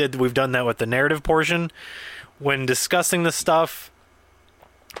that. We've done that with the narrative portion. When discussing the stuff,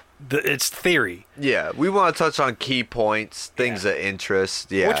 it's theory. Yeah, we want to touch on key points, things of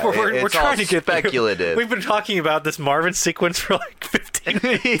interest. Yeah, which we're trying to get speculative. We've been talking about this Marvin sequence for like 15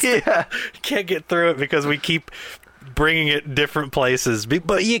 minutes. Yeah, can't get through it because we keep bringing it different places,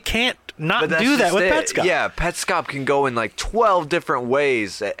 but you can't not do that with Petscop. Yeah, Petscop can go in like 12 different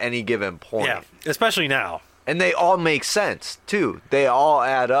ways at any given point. Yeah, especially now. And they all make sense, too. They all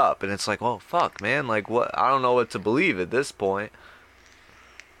add up. And it's like, well, fuck, man. Like, what? I don't know what to believe at this point.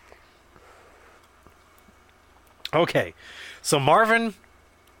 Okay, so Marvin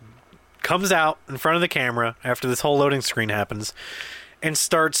comes out in front of the camera after this whole loading screen happens and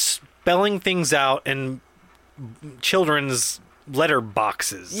starts spelling things out in children's letter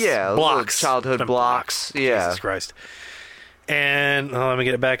boxes. Yeah, blocks. Childhood blocks. Yeah. Jesus Christ. And let me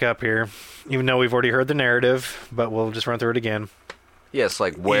get it back up here. Even though we've already heard the narrative, but we'll just run through it again. Yes,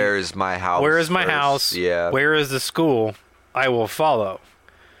 like, where is my house? Where is my house? Yeah. Where is the school? I will follow.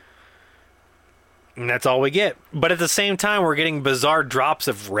 And that's all we get. But at the same time, we're getting bizarre drops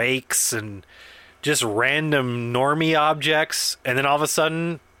of rakes and just random normie objects. And then all of a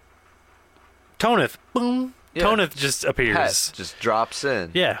sudden, Toneth, boom. Yeah. Toneth just appears. Pet just drops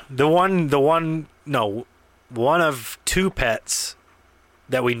in. Yeah. One of two pets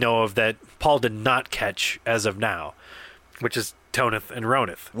that we know of that Paul did not catch as of now, which is Toneth and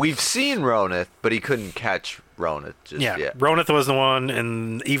Roneth. We've seen Roneth, but he couldn't catch Roneth just yet. Roneth was the one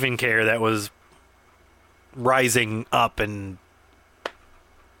in Even Care that was rising up and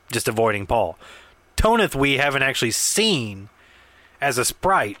just avoiding Paul. Toneth we haven't actually seen as a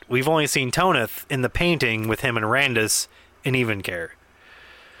sprite. We've only seen Toneth in the painting with him and Randus in Even Care.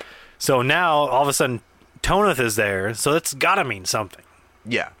 So now, all of a sudden, Toneth is there, so that's gotta mean something.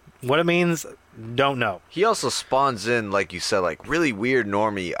 Yeah. What it means, don't know. He also spawns in, like you said, like really weird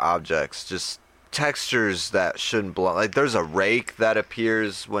normie objects, just textures that shouldn't belong. Like there's a rake that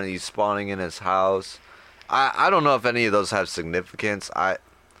appears when he's spawning in his house. I don't know if any of those have significance.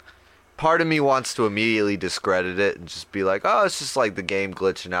 Part of me wants to immediately discredit it and just be like, oh, it's just like the game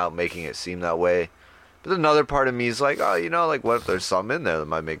glitching out, making it seem that way. But another part of me is like, oh, like what if there's something in there that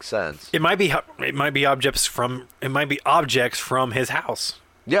might make sense? It might be objects from his house.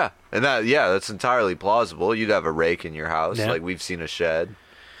 Yeah, and that's entirely plausible. You'd have a rake in your house, like we've seen a shed.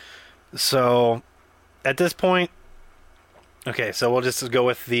 So, at this point, okay, so we'll just go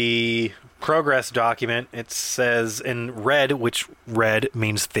with the progress document. It says in red, which red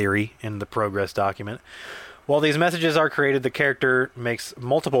means theory in the progress document. While these messages are created, the character makes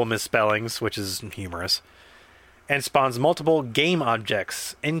multiple misspellings, which is humorous, and spawns multiple game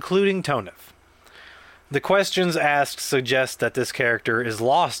objects, including Toneth. The questions asked suggest that this character is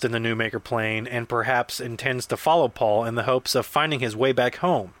lost in the Newmaker plane and perhaps intends to follow Paul in the hopes of finding his way back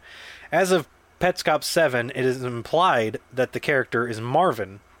home. As of Petscop 7, it is implied that the character is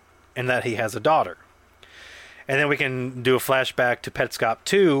Marvin and that he has a daughter. And then we can do a flashback to Petscop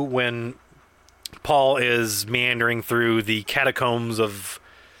 2 when Paul is meandering through the catacombs of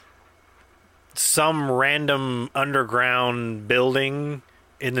some random underground building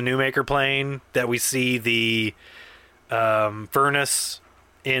in the Newmaker plane that we see the furnace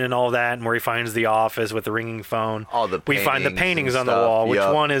in and all that, and where he finds the office with the ringing phone. We find the paintings on the wall, which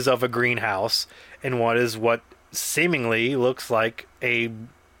one is of a greenhouse and one is what seemingly looks like a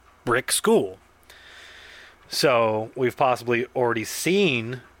brick school. So we've possibly already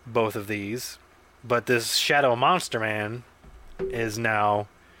seen both of these, but this Shadow Monster Man is now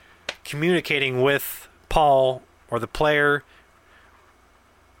communicating with Paul or the player,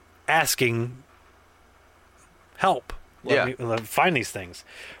 asking help. Let me find these things.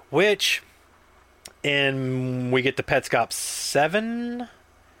 Which, we get to Petscop 7,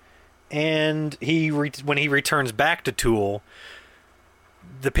 and when he returns back to Tool,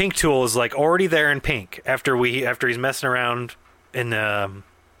 the pink tool is like already there in pink after he's messing around in the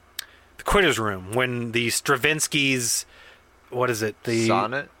quitter's room when the Stravinsky's, what is it? The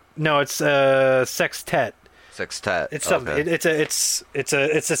sonnet? No, it's sextet. Sextet. It's something. Okay. It's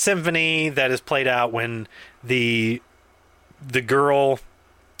a symphony that is played out when the girl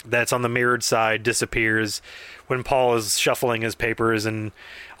that's on the mirrored side disappears, when Paul is shuffling his papers, and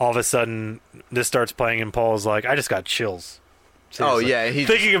all of a sudden this starts playing, and Paul's like, "I just got chills." Seriously. Oh yeah, he's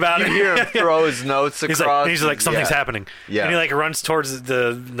thinking about it. You hear him throw his notes across. He's like something's happening. Yeah, and he like runs towards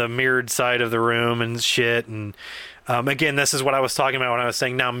the mirrored side of the room and shit. And again, this is what I was talking about when I was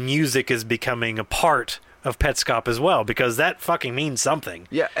saying now music is becoming a part of Petscop as well, because that fucking means something.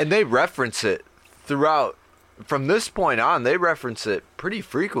 Yeah, and they reference it throughout. From this point on, they reference it pretty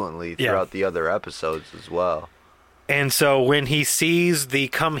frequently throughout the other episodes as well. And so when he sees the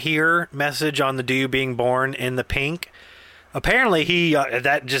 "come here" message on the "Do You Being Born" in the pink, apparently he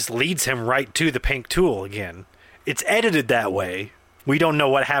that just leads him right to the pink tool again. It's edited that way. We don't know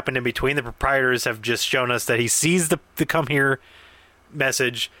what happened in between. The proprietors have just shown us that he sees the "come here"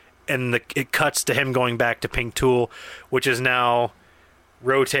 message, and it cuts to him going back to pink tool, which is now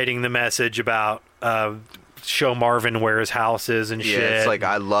rotating the message about show Marvin where his house is and shit. Yeah, it's like,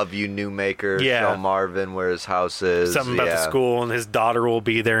 "I love you, Newmaker." Yeah. Show Marvin where his house is. Something about the school, and his daughter will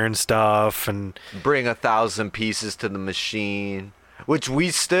be there and stuff. And bring 1,000 pieces to the machine, which we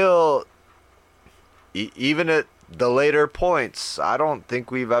still, even at the later points, I don't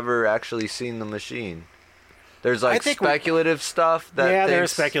think we've ever actually seen the machine. There's like speculative stuff that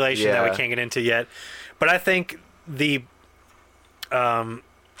there's speculation that we can't get into yet. But I think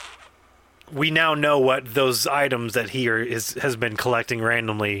we now know what those items that he has been collecting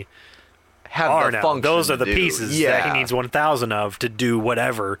randomly are now. Those are the pieces that he needs 1,000 of to do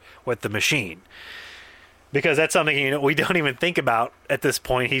whatever with the machine. Because that's something we don't even think about at this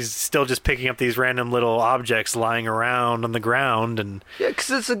point. He's still just picking up these random little objects lying around on the ground. And yeah,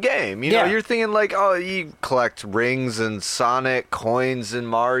 because it's a game. You know, you're thinking like, oh, you collect rings and Sonic, coins in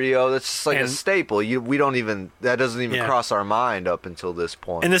Mario. That's just like a staple. That doesn't even cross our mind up until this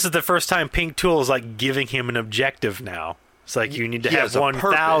point. And this is the first time Pink Tool is like giving him an objective now. It's like you need to have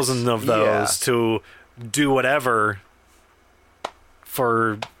 1,000 of those to do whatever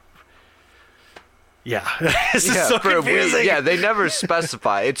for... Yeah. This is so confusing. They never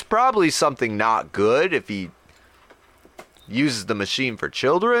specify. It's probably something not good if he uses the machine for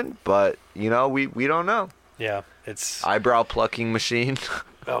children, but, we don't know. Yeah, it's... Eyebrow plucking machine.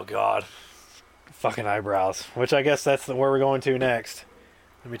 Oh, God. Fucking eyebrows. Which I guess that's where we're going to next.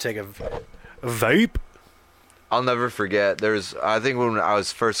 Let me take a vape. I'll never forget. I think when I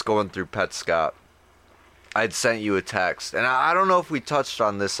was first going through Petscop, I'd sent you a text, and I don't know if we touched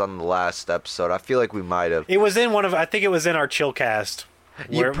on this on the last episode. I feel like we might have. It was in I think it was in our Chillcast,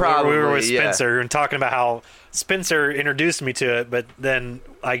 where we were with Spencer and talking about how Spencer introduced me to it, but then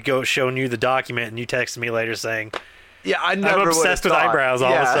I go showing you the document, and you texted me later saying, I'm obsessed with eyebrows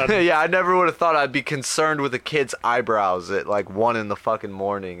all of a sudden. Yeah, I never would have thought I'd be concerned with a kid's eyebrows at like 1 in the fucking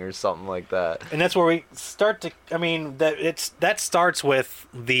morning or something like that. And that's where we start to. I mean, that starts with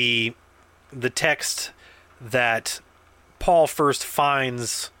the text that Paul first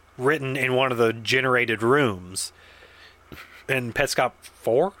finds written in one of the generated rooms in Petscop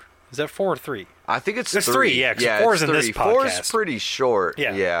 4? Is that 4 or 3? I think it's 3. Yeah, because 4 is in this podcast. 4 is pretty short.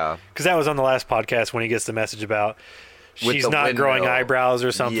 Yeah. Because that was on the last podcast when he gets the message about she's not growing eyebrows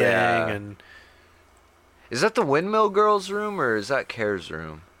or something. Yeah. And is that the Windmill Girl's room or is that Care's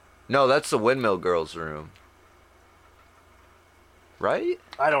room? No, that's the Windmill Girls room. Right?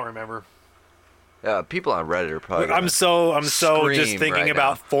 I don't remember. Yeah, people on Reddit are probably. I'm so just thinking right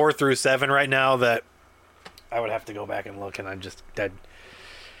about now. 4 through 7 right now that I would have to go back and look, and I'm just dead.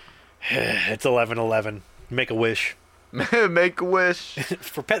 It's 11:11. Make a wish. Make a wish.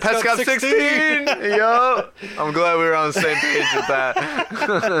 For Petscop 16! Yup. I'm glad we were on the same page with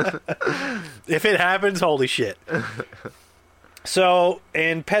that. If it happens, holy shit. So,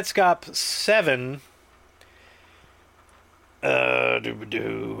 in Petscop 7,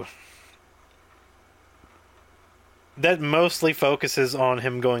 that mostly focuses on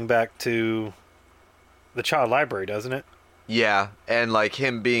him going back to the child library, doesn't it? Yeah, and like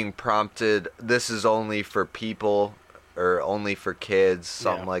him being prompted, this is only for people or only for kids,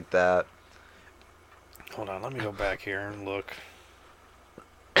 something like that. Hold on, let me go back here and look.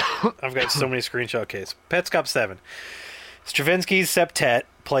 I've got so many screenshot cases. Petscop 7. Stravinsky's septet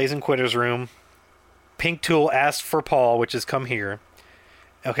plays in Quitter's room. Pink Tool asked for Paul, which is come here.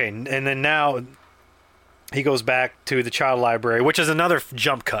 Okay, and then now he goes back to the child library, which is another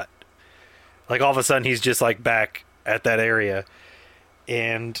jump cut. Like all of a sudden he's just like back at that area.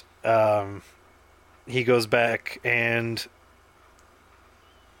 And he goes back and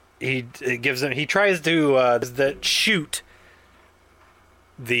he tries to shoot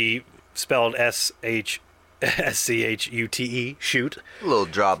the spelled SCHUTE shoot. A little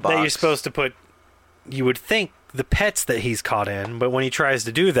drop box. That you're supposed to put, you would think, the pets that he's caught in, but when he tries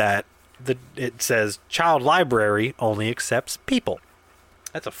to do that, it says child library only accepts people.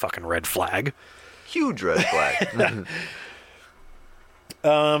 That's a fucking red flag. Huge red flag.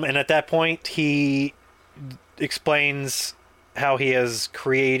 And at that point, he explains how he is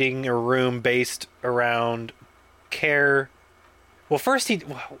creating a room based around care. Well, first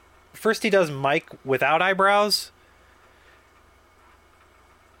he does Mike without eyebrows.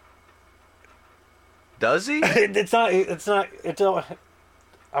 Does he? It's not.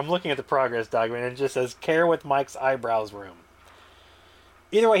 I'm looking at the progress document, and it just says care with Mike's eyebrows room.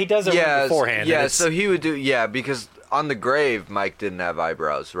 Either way, he does it beforehand. Yeah, so he would do, because on the grave, Mike didn't have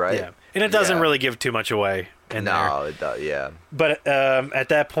eyebrows, right? Yeah, and it doesn't really give too much away in there. No, it does, yeah. But at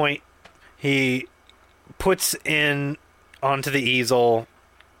that point, he puts in onto the easel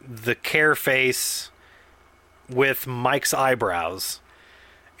the care face with Mike's eyebrows,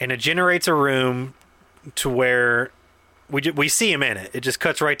 and it generates a room to where we see him in it. It just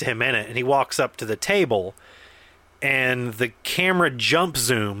cuts right to him in it, and he walks up to the table, and the camera jump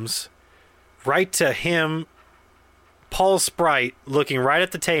zooms right to him, Paul Sprite, looking right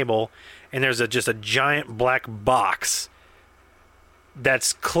at the table, and there's just a giant black box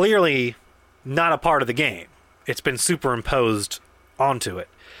that's clearly not a part of the game. It's been superimposed onto it.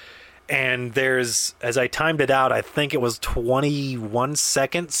 And there's, as I timed it out, I think it was 21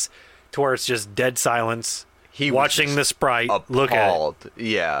 seconds to where it's just dead silence. He watching the Sprite look at it.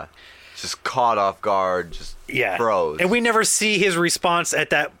 Yeah. Just caught off guard, just froze. And we never see his response at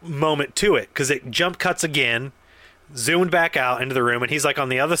that moment to it, because it jump cuts again, zoomed back out into the room, and he's like on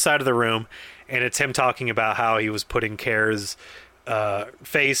the other side of the room, and it's him talking about how he was putting Care's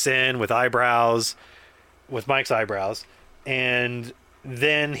face in with eyebrows, with Mike's eyebrows, and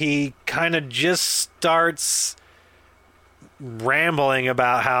then he kind of just starts rambling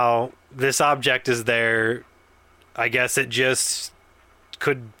about how this object is there. I guess it just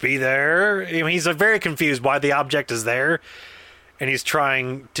could be there. I mean, he's very confused why the object is there, and he's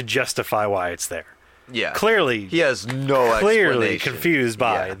trying to justify why it's there. Yeah. Clearly, he has no clearly explanation. confused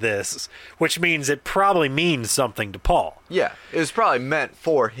by this, which means it probably means something to Paul. Yeah, it was probably meant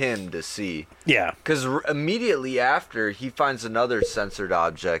for him to see. Yeah. Because immediately after, he finds another censored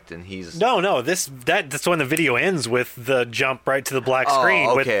object, and he's... No, that's when the video ends, with the jump right to the black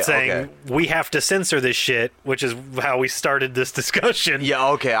screen with saying, we have to censor this shit, which is how we started this discussion.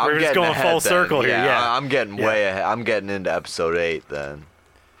 Yeah, okay, We're just going full circle here, yeah. I'm getting way ahead. I'm getting into episode 8 then.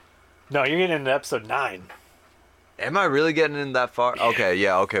 No, you're getting into episode 9. Am I really getting in that far?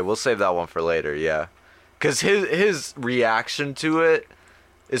 Yeah. Okay, we'll save that one for later, yeah. Because his reaction to it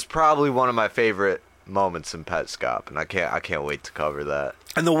is probably one of my favorite moments in Petscop, and I can't wait to cover that.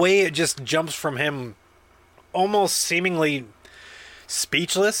 And the way it just jumps from him almost seemingly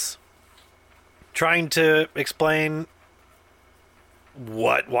speechless, trying to explain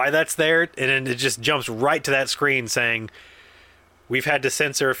why that's there, and then it just jumps right to that screen saying, we've had to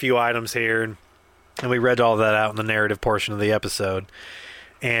censor a few items here, and we read all that out in the narrative portion of the episode.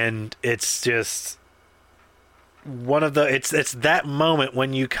 And it's just one of the it's that moment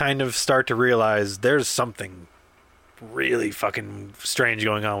when you kind of start to realize there's something really fucking strange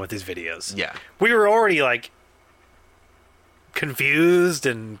going on with these videos. Yeah. We were already like confused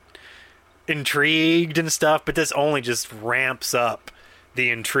and intrigued and stuff, but this only just ramps up the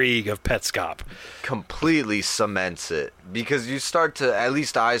intrigue of Petscop. Completely cements it, because you start to, at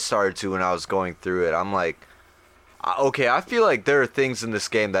least I started to when I was going through it, I'm like, okay, I feel like there are things in this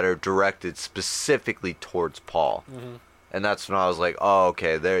game that are directed specifically towards Paul. Mm-hmm. And that's when I was like, oh,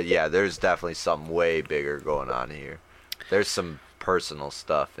 okay, there's definitely something way bigger going on here. There's some personal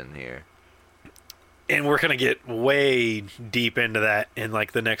stuff in here. And we're going to get way deep into that in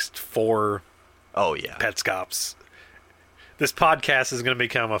like the next 4 Petscops. This podcast is going to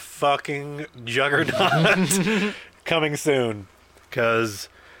become a fucking juggernaut coming soon. Because,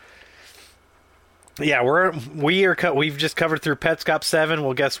 yeah, we've just covered through Petscop 7.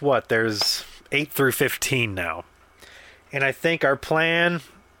 Well, guess what? There's 8 through 15 now. And I think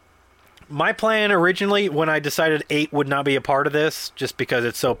my plan originally, when I decided 8 would not be a part of this, just because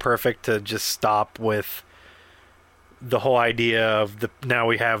it's so perfect to just stop with the whole idea of now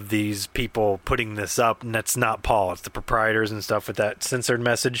we have these people putting this up, and that's not Paul, it's the proprietors and stuff with that censored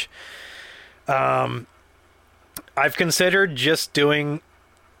message. I've considered just doing,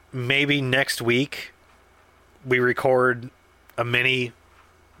 maybe next week we record a mini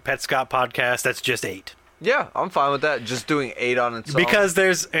Petscop podcast that's just 8. Yeah, I'm fine with that. Just doing 8 on its own. Because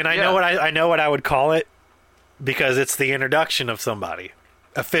I know what I would call it, because it's the introduction of somebody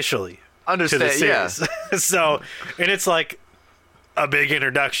officially to the series. Yeah. So, and it's like a big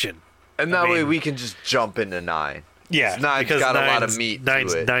introduction, and that way we can just jump into 9. Yeah, because got a lot of meat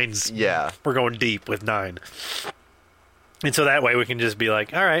to it. Nine's, yeah, we're going deep with 9, and so that way we can just be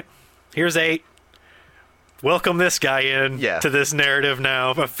like, all right, here's 8. Welcome this guy in to this narrative now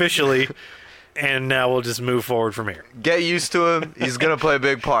officially. And now we'll just move forward from here. Get used to him. He's going to play a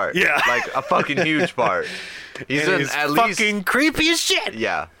big part. Yeah. Like a fucking huge part. He's fucking creepy as shit.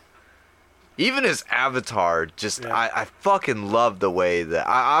 Yeah. Even his avatar, I fucking love the way that...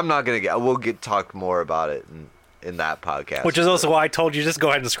 I'm not going to we'll talk more about it in that podcast. Which is also why I told you, just go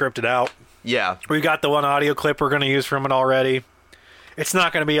ahead and script it out. Yeah. We got the one audio clip we're going to use from it already. It's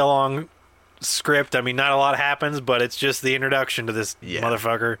not going to be a long script. I mean, not a lot happens, but it's just the introduction to this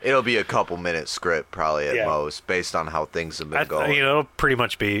motherfucker. It'll be a couple minute script probably at most, based on how things have been going. It'll pretty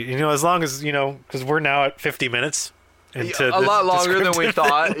much be, as long as, because we're now at 50 minutes into a lot longer than we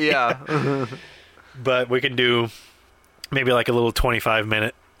thought. Yeah. But we can do maybe like a little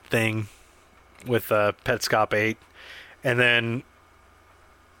 25-minute thing with Petscop 8, and then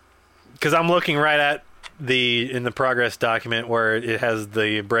because I'm looking right at in the progress document where it has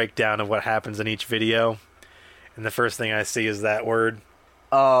the breakdown of what happens in each video, and the first thing I see is that word.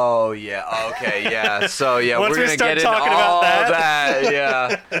 Oh yeah, okay, yeah. So yeah, Once we're gonna get into all that.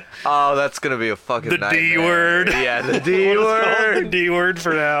 Yeah. Oh, that's gonna be a fucking nightmare. D word. Yeah, the D word. The D word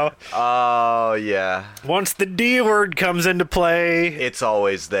for now. Oh yeah. Once the D word comes into play, it's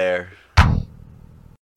always there.